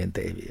चंग जन्त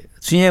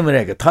छुयम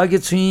रेको थके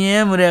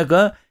छुयम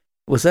रेको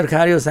वो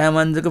सरकारी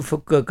सामान जको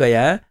फुक्क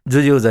कया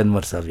जुजो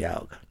जन्मर सब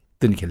याव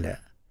तुन खेला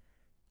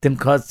तिम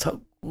खर्च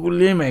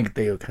गुले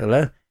मागते यो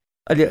खेला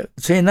अहिले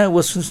छैन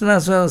वो सुसना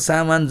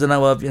सामान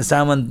जनाव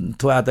सामान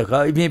थुआ त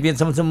ख इबे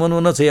समसम मनु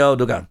न छ याव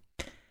दुकान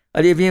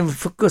अहिले इबे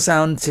फुक्क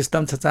साउन्ड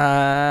सिस्टम छ चा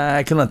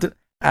किन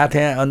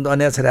आथे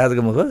अन्य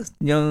छराजको मुख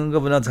यंग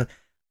बना छ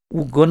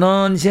उ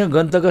गननसे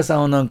गन्तक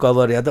साउन्ड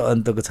कभर या त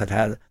अन्तको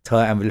छथा छ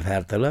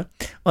एम्प्लिफायर तल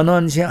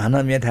अननसे हन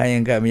मेथा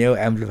यंका मेउ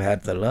एम्प्लिफायर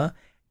तल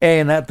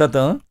एना त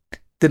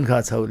तिन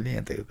खा छौले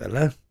त यो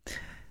कला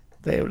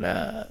त एउटा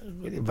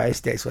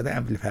 22-23 वटा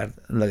एम्प्लिफायर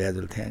लगा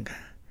जुल थ्यांका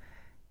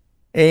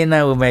एना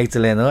उ माइक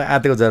चलेन हो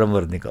आतेको जरम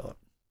वर्निको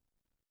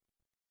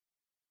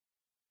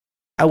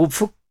अब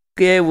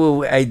फुक्के वो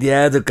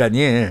आइडिया ज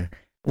कनी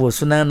वो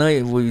सुना न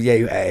वो या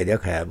आइडिया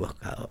खाया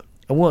बका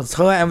वो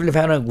छ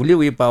एम्प्लिफायर गुली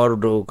उ पावर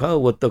दो ख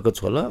वो त को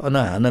छोल अन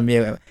हन मे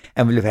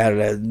एम्प्लिफायर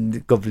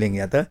कपलिङ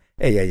या त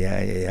ए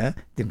या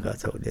तिन का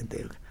छौले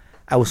त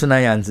अब सुना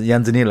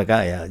यान्जनी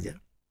लगा या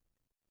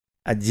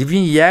आ जिबी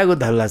याको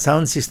धल्ला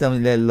साउन्ड सिस्टम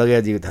ले लगा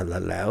दियो धल्ला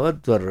ला हो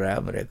तोर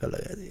रामरे क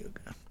लगा दियो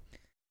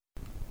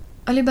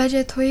अलि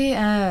बाजे थोइ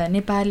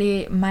Nepali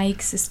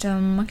mic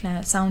system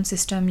sound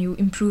system यो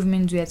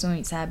इम्प्रुभमेन्ट जुया चाहिँ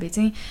हिसाबले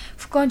चाहिँ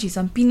फुक्क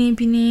झिसम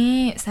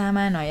पिने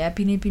सामान हया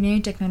पिने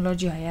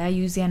टेक्नोलोजी हया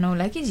युज या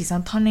नहोला कि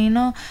झिसम थनेन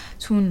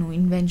छुनु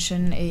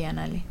इन्भेन्सन ए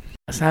यानाले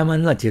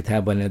सामान न चिथा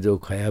बने जो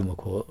खया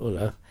मखो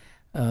होला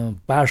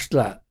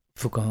पार्सला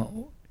फुक्क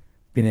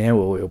पिने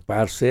हो यो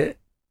पार्से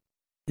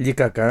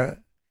लिकाका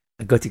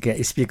गतिका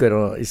स्पिकर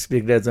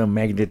चाहिँ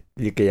म्याग्नेट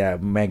लिकया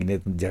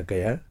म्याग्नेट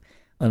जकया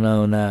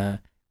अनाउना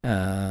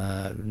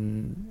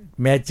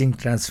मैचिंग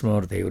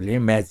ट्रांसफार्मर थे उले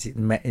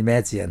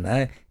मैच या ना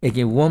एक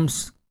वम्स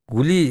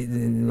गुली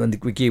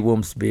के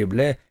वम्स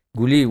बेबले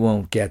गुली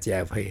वम क्या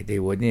चाह भाई दे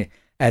वो ने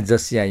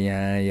एडजस्ट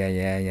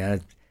या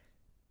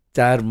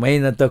 4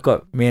 महीना तक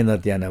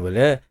मेहनत या ना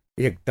बोले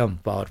एकदम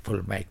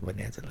पावरफुल माइक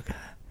बने चलका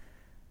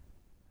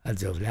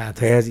जब ला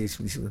थया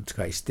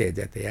का स्टेज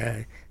जाते या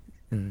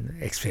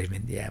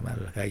एक्सपेरिमेंट दिया माल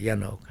का या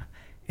नो का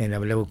एना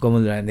बोले वो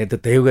कमल ने तो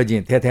तेगा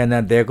जी थे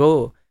ना देखो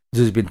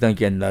जुस बिंतन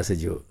के अंदर से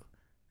जो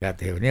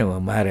कहते हैं ने वो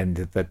मारन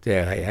तो पत्ते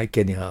है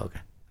के नहीं होगा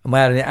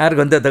मारने 8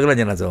 घंटे तक ल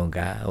जना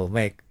जाऊंगा ओ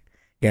मैं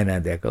क्या ना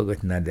देखो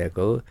कुछ ना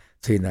देखो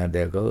छुई ना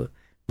देखो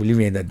पुली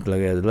मेहनत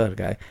लगे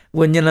लड़का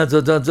वो जना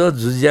जो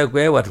जुजिया को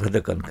है वाट फट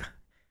कन का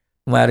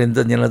मारन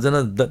तो जना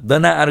जना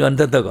दना 8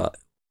 घंटे तक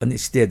अनि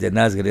स्टेज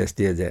नाच गरे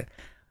स्टेज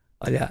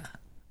अहिले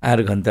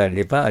 8 घन्टा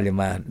लेपा अहिले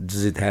मा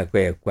जुजि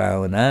थाको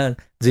क्वाउना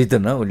जितो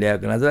न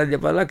उल्याको न जले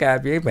पला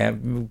कापी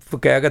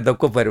फुकाका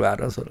दक्को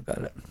परिवार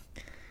सरकार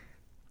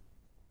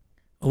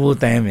वो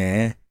टाइम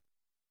है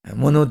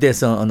मनो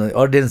देश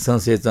ऑडियंस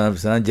से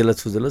जिला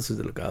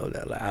सुजल का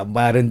होला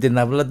बारन दिन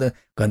आपला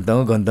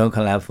घन्टा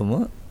खलाफ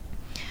म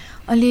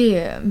अलि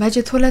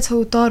बाजे थोला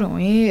छौ तर हो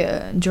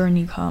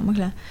जर्नी ख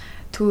मखला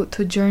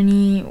थु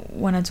जर्नी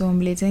वना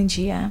जोमले चाहिँ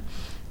जिया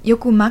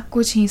योको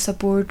माकको चाहिँ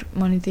सपोर्ट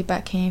मनिते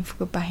पाखे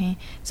फुको पाहे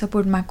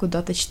सपोर्ट माकको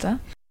दतच त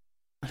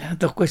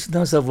त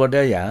क्वेश्चन सपोर्ट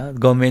या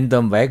गभर्नमेन्ट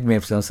त बैक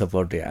मेप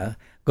सपोर्ट या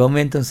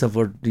गभर्नमेन्ट त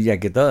सपोर्ट या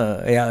के त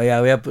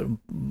या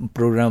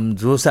प्रोग्राम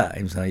जोसा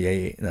इमसा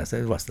यही नस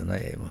वास्तव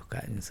न यही मौका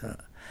इमसा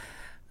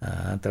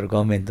तर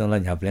गभर्नमेन्ट त ल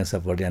झ्याप्ले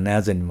सपोर्ट या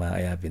नाजनमा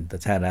या पिन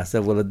त छाना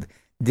सब बोल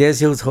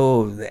देशौ छौ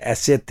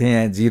एसेट थे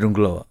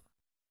जिरुङलो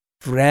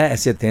पुरा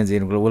एसेट थे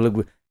जिरुङलो बोल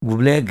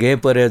गुबले गे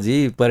परे जी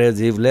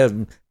बोले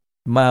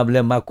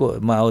माबले माको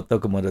माओ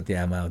तक मदत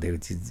या मा देउ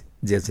चीज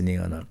जेचनी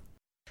अन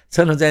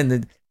छन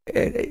चाहिँ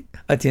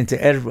अत्यन्त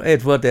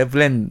एयरपोर्ट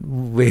प्लेन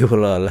वे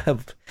होला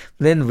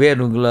प्लेन वे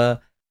रुङला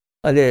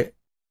अहिले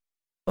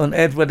अन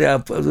एयरपोर्ट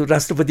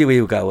राष्ट्रपति वे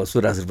का हो सो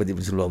राष्ट्रपति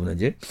पनि लो भने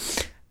जे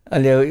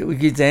अहिले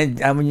कि चाहिँ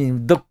हामी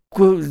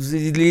दक्को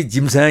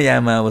जिमसा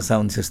यामा अब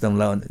साउन्ड सिस्टम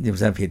ला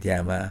जिमसा फिट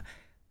यामा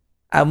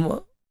अब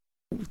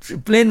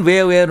प्लेन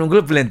वे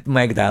रुङलो प्लेन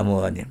माइक दामो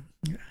अनि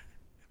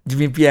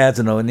जिमी पिया छ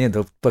न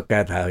तो पक्का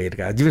था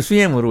हेरका जिमी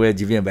सुयम रुए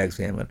जिमी बैक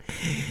सुयम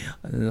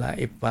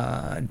लाई पा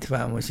थवा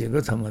मसिको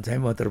छ म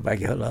चाहिँ मोटर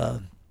बाकी होला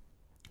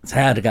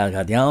छार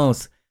का त्यहाँ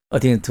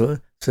अति थो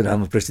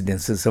सुराम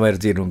प्रेसिडेन्ट सबै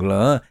जिरुङलो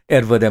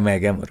एयरपोर्ट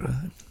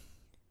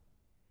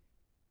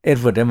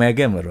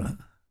म्यागमरो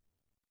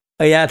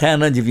या था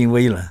न जिमी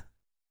वइला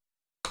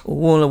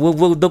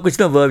वो तो कुछ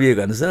न भए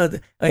गर्नु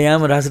सर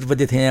यहाँ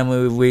राष्ट्रपति थे यहाँ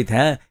वही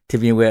था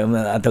थिपी वे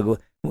अथको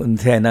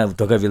थे ना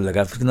धोका बिल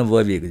लगा किन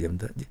भए जम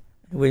त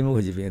वही मुख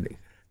जी पे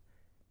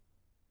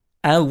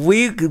आ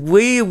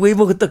वही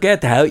मुख त क्या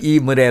था ई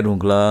मरे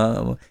रुङला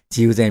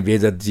जीव चाहिँ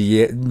बेजत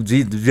जी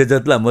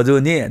बेजतला मजो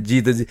नि जी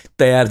त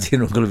तयार जी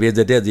रुङल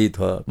बेजत जी थ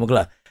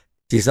मुखला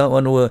जीसा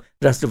अनु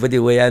राष्ट्रपति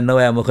वया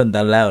नया मुखन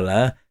दल्ला होला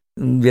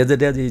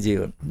बेजत जी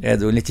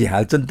एज ओली ची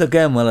हालचन त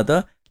क्या मलाई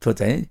त थो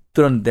चाहिँ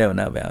तुरन्त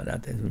होना भ्याउना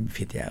त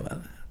फित्या भा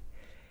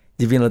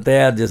जिपिन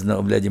तयार जस न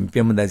उबले जिम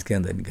पेमदाज के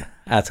अंदर का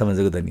आछा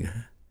मजको दनि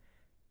का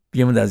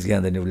पेमदाज के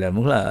अंदर उबले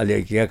मुखला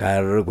अलि के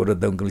खार को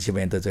दंकल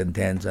सिमेन त चाहिँ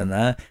ध्यान छन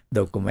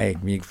दक्को माइक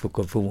मिक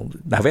फुको फु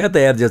नभए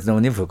तयार जस न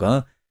नि फुक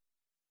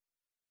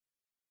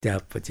त्या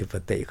पछि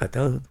पत्तै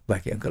खता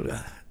बाकी अंकल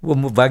वो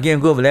बाकी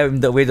अंकल उबले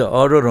द वे द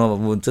ऑर्डर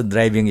हुन्छ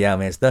ड्राइभिङ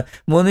यामेस त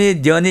मोनी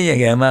जनी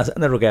यामा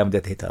न रुकाम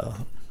त थे त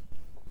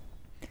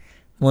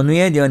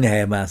मोनी जनी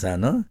यामा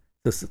सन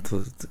तो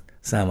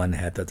सामान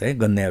है तो चाहिँ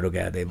गन्नेहरू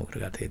गादै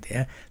मुखका थिए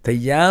त्यहाँ त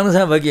यान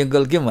सा बाकी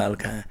अंकल के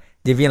मालका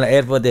जिपिन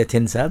एयरपोर्ट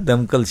थिएन सा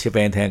दमकल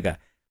छिपाइ थेका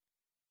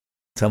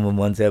सम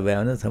मन से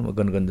भएन सम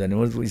गनगन जाने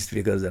म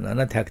स्पिकर जना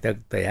न ठ्याक ठ्याक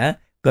तया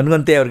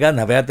गनगन तयार गा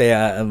नभए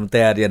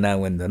तयार या ना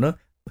वन्दन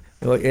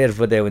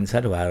एयरपोर्ट एवन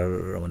सा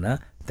भरना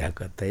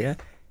ठ्याक तया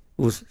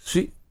उस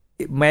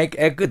माइक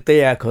एक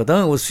तया खत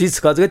उस स्विच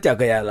खत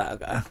ट्याक या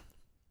लागा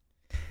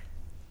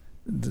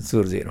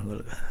सूर्य रंगल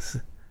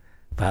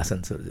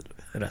भाषण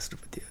सूर्य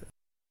राष्ट्रपति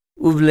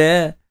उबले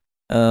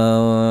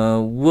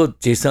वो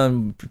जैसा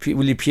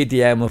उली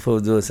फिटिया म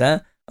फौजो सा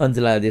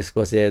अंजलादेश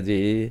खोसेजी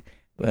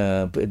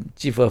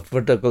चीफ ऑफ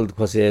प्रोटोकॉल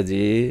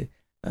खोसेजी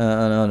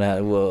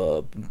वो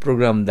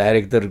प्रोग्राम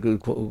डायरेक्टर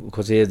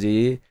खोसेजी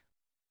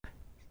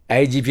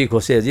आईजीपी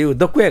खोसेजी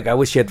दक्वे का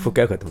वो सेट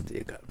फुका खतम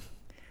जेका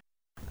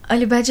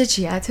अलि बाजे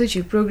छिया थियो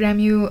छि प्रोग्राम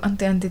यु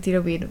अन्त्यतिर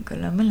वेट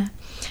गर्ला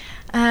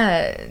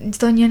मलाई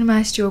तन्यन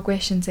मास्टर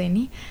क्वेशन चाहिँ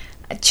नि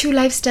छु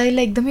लाइफस्टाइल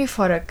एकदमै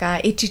फरक का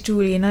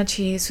 82 लेना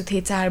छि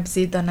सुथे 4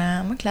 बजे दना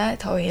मखला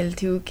थौ हेल्थ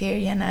केयर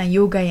याना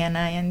योगा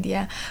याना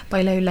यन्दिया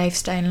पहिला यो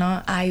लाइफस्टाइल न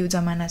आयु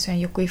जमाना छ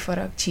यो कोही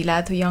फरक छिला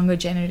थो यंगर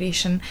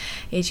जेनेरेसन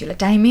ए छिला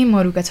टाइमै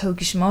मरुका छौ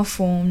किसिम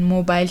फोन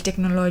मोबाइल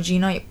टेक्नोलोजी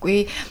न एकै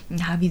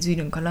हाबी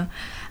जुइरुङ कला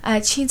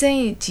छि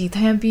चाहिँ छि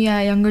थया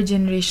बिया यंगर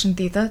जेनेरेसन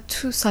ते त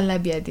छु सल्लाह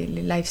बिया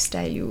देले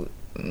लाइफस्टाइल यो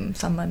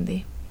सम्बन्धी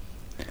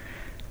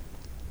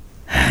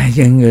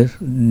यंगर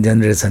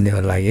जेनेरेसन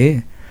ने लागि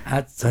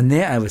आज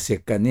झन्नै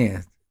आवश्यकता नि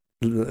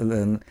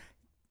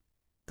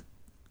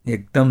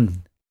एकदम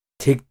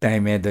ठीक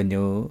टाइम में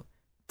दन्यो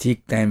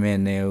ठीक टाइम में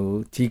नेउ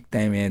ठीक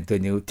टाइम में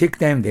दन्यो ठीक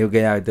टाइम देउ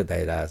गया त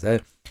थाइरा छ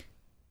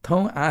थौ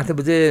 8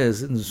 बजे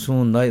सु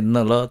न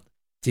ल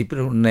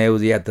चिप्रो नौ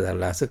याद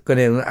लाग्छ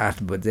कने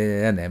 8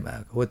 बजे नेमा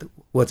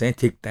वो चाहिँ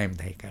ठिक टाइम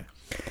थाइका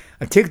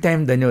ठिक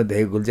टाइम दन्यो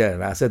दे गुल्जा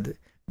रास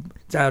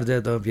 4 बजे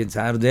त फिर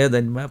 4 बजे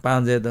दनमा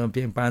 5 बजे त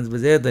फिर 5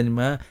 बजे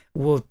दनमा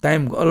वो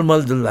टाइम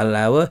अलमल जुल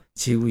लाव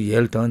छिउ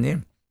हेल्टने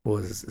वो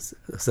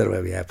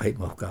सर्वाइव या फाइ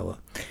मौका हो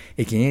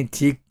एकी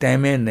ठीक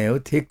टाइम नै हो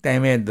ठीक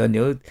टाइम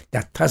दन्यो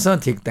थास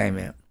ठीक टाइम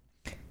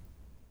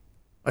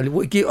अलि वो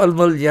की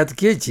अलमल याद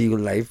के छिउ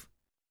लाइफ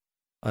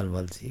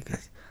अलमल छि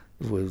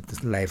वो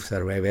लाइफ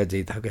सर्वाइव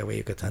जै थके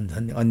भएको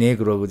छन्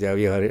अनेक रोग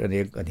जावे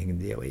अनेक अनेक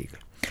दिए भएको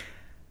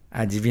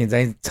आज भी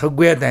चाहिँ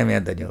छगुया टाइम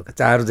याद दन्यो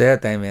 4 बजे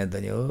टाइम याद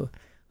दन्यो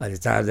अलि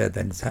 4 बजे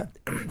दन साथ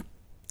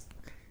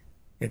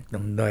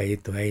एकदम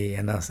दही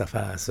हैन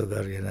सफा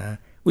सुगर हैन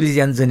उली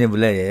जान्छ नि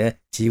बुलाए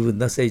जीव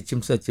दसै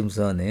चिम्स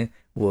ने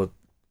वो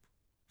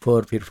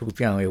फोर फिर फुक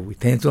प्याउ वो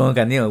थे चो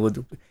का नि वो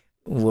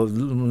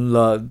ल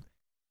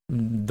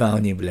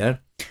दाउनी बुला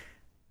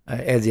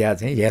एज या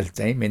चाहिँ हेल्थ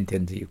चाहिँ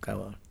मेन्टेन जिउ का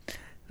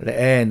र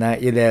ए ना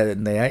इले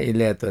नया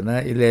इले त ना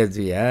इले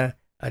जिया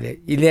अले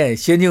इले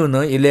सेन्यु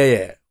न इले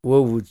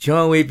वो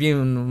च्वा वे पि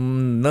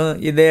न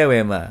इले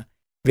वे मा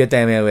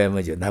बेटा मे वे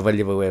म जो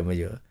नापली वे म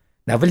जो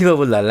नापली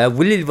ला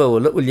बुली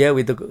बोल उलिया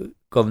वे त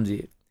कम जी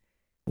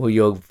वो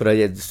योग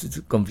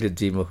प्रोजेक्ट कम्प्लिट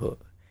जिम हो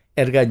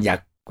एरका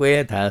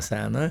झ्याक्कै थाहा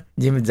छैन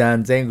जिम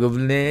जान चाहिँ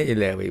गुब्ने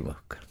इले वे म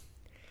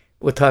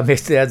वो था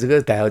मेस्टे आज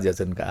को ताउ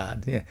जसन का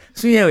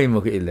सुया वे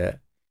म इले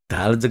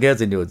धाल जगह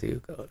चाहिँ हो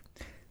त्यो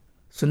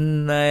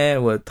सुन्ना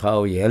वो था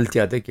हेल्थ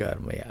या त क्या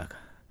मया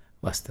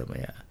वास्तव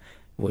में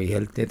वो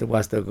हेल्थ तो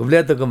वास्तव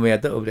गुब्ले त कम या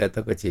त उब्ले त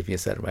को चिफी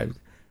सर्वाइव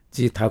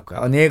जी थक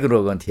अनेक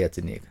रोगन थिया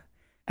चाहिँ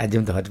आज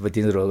त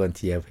हटपति रोगन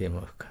थिया फेम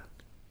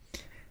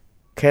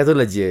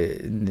खेतोला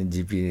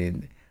जीपी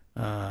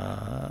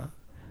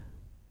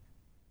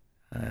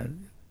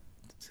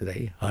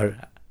सदाई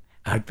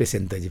हार्ट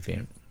पेशेंट त जीपी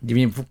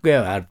जिमी फुक्के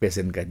हार्ट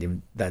पेशेंट का जिम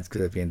दाज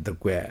को पेन त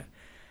क्वा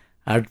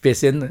हार्ट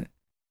पेशेंट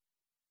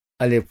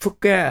अलि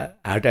फुक्के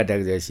हार्ट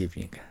अटैक जैसी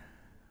पिका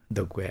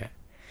द क्वा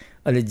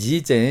अलि जी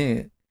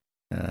चाहिँ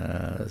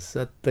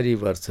 70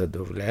 वर्ष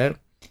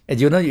दुले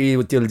जुन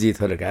यो तेल जी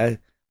थरका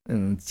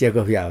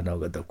चेकअप आउन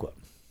गएको दको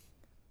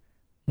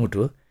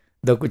मुटु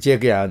दको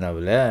चेक आउन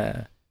बोले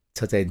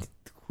छ चाहिँ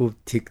खूब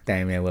ठीक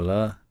टाइम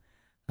बोला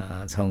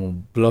छौ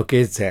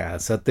ब्लकेज चाहिँ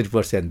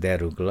 70% दे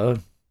रुकल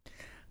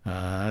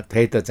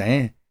थै त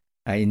चाहिँ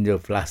इन्जो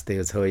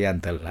प्लास्टिक छ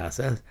यान्तल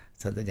लास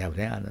छ त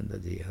जाफले आनन्द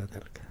जी हो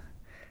तलका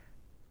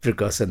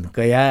प्रिकसन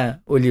कया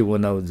ओली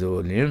वनाउ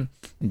जोले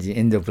जी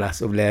इन्जो प्लास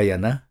उब्ले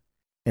याना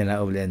एना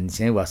उब्ले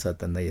चाहिँ वासा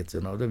त न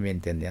चुनाउ दो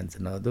मेन्टेन यान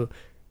चुनाउ दो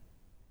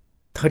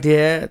थटे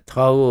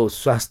थाउ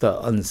स्वास्थ्य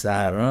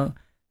अनुसार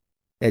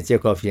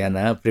चेकअप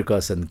याना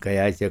प्रिकसन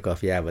कया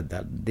चेकअप या बद्दा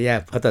दिया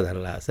फता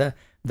धरला छ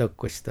द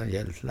कुछ त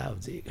हेल्थ लाभ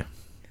जी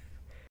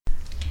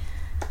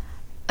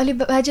अलि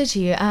बाजा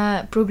छि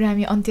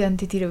प्रोग्राम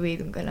अन्त्यतिर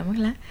वेदुङ्गला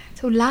मलाई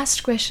सो लास्ट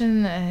क्वेसन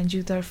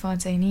जुतर्फ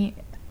चाहिँ नि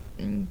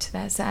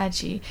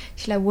Saji,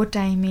 she's like, what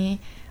time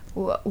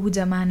who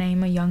zamana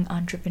I'm a young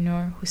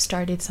entrepreneur who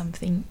started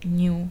something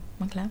new,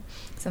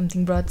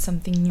 something brought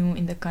something new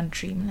in the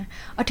country.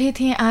 Athe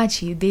the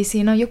aji they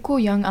say na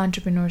yoko young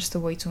entrepreneurs to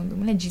wait on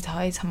them.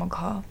 Jithai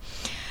samakha.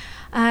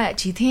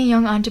 Jithe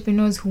young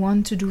entrepreneurs who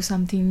want to do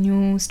something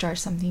new, start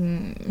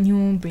something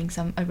new, bring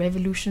a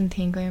revolution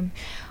thing.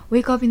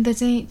 Wake up in the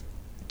say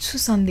chu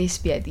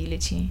sandesh bia dile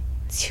chi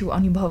chu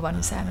anubhav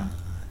anusar.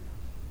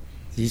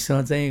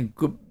 जीसा चाहिँ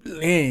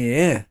गुप्ले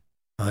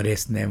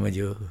हरेस name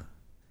जो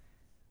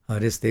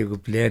हरेस ते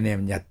गुप्ले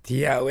name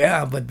जातिया way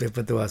आपत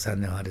बेपत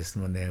वासाने हरेस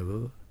मने go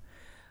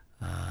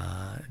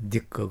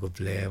दिक्को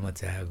गुप्ले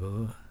मचागो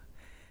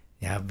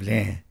या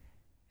ब्ले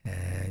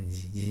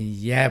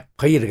या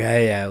fair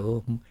गया go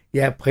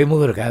या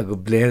फैमुर का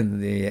गुप्ले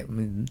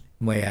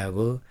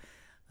मयागो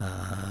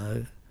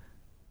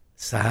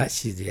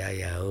साहसी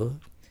दिया हो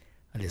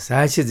अलि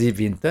साहसी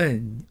जीविन त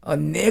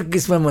अनेक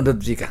किसिम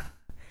मदत जिका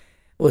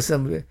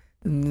ओसम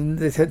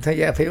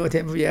या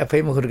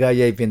फै मुखर गा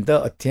याइ पिन त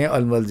अथे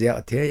अलमल ज्या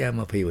अथे या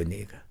म फै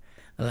भने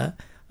होला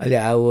अलि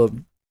आउ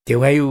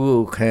देवायु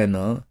खैन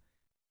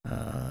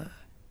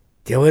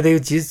देवदेव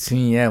चीज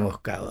सुइया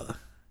मक्का हो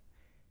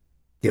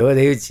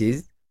देवदेव चीज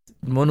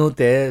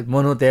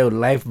मनुते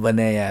लाइफ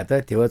बनाया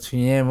त देव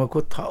सुइया मको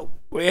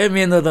थवे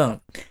मेहनत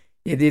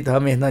यदि थ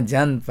मेहनत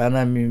जान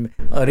पाना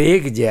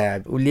हरेक ज्या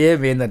उले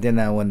मेहनत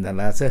देना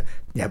वन्दला छ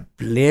या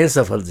प्ले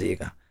सफल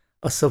जीका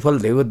असफल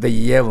देव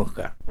दैया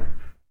मक्का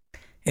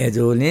ए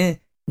जोले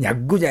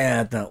न्यागु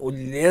जाया त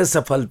उले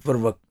सफल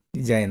पूर्वक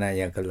जाइना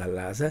या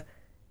कल्ला छ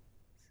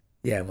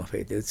या म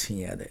फेते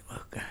छिया दे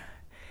मक्का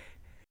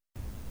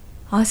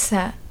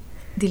हसा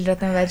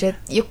दिलरत्न बाजे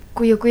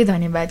यक्को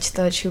धन्यवाद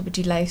त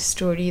छुबटी लाइफ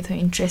स्टोरी थ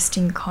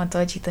इन्ट्रेस्टिङ ख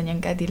त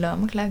चितन्यका दिल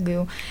मक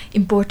लाग्यो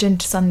इम्पोर्टेन्ट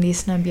सन्देश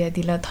न बिया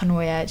दिल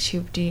थनवया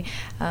छुबटी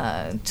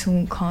छु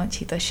ख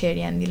चित शेयर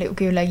यान दिले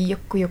उके लागि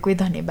यक्को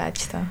धन्यवाद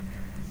त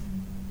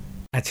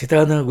अच्छा त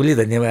न गुली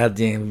धन्यवाद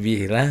जे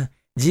बिला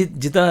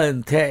जिता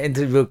थे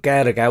इन्टरभ्यू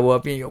कार का वो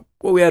पनि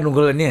यक्को या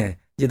नुगल नि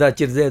जिता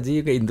चिर्जे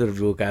जी के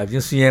इन्टरभ्यू का जो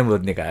सुया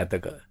भर्ने का त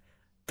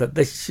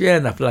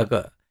तदस्यन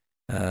आफ्लाको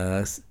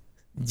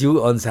जिउ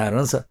अनुसार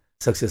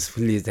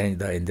सक्सेसफुली चाहिँ द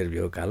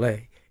इन्टरभ्यू कालै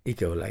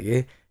इक्यो लागि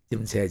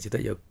जिमछ्याछि त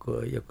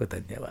योको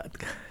धन्यवाद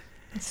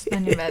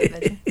धन्यवाद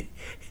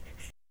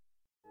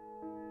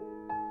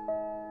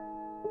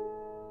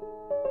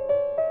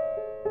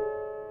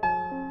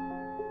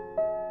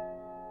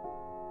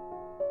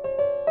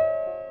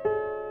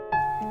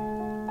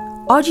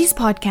Auji's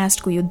podcast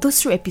को यो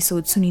दोस्रो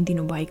एपिसोड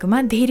सुनिदिनु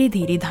भएकोमा धेरै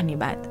धेरै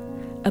धन्यवाद.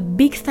 A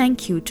big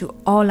thank you to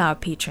all our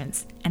patrons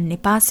and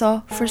Nepasa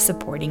for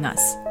supporting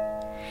us.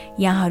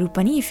 Yaharu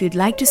pani, if you'd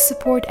like to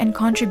support and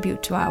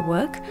contribute to our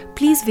work,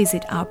 please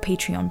visit our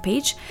Patreon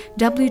page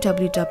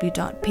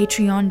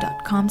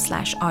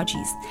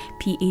www.patreon.com/Aujis,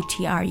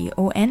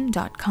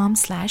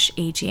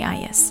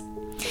 patreon.com/AJIS.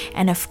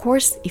 And of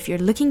course, if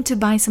you're looking to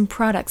buy some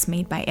products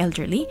made by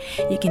Elderly,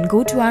 you can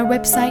go to our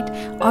website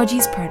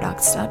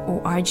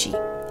aujisproducts.org,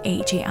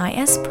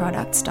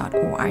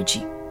 AJISproducts.org.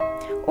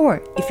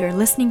 Or if you're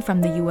listening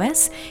from the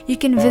US, you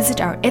can visit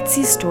our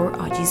Etsy store,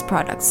 Aujis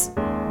Products.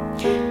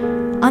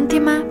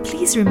 Antima,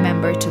 please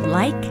remember to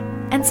like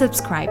and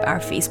subscribe our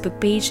Facebook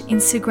page,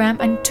 Instagram,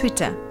 and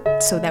Twitter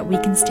so that we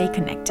can stay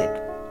connected.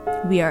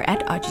 We are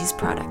at Aujis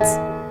Products.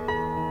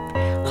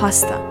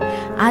 हस्त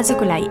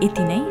आजको लागि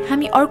यति नै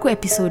हामी अर्को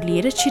episode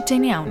लिएर छिट्टै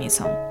नै आउने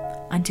छौं.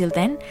 Until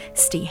then,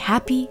 stay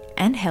happy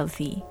and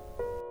healthy.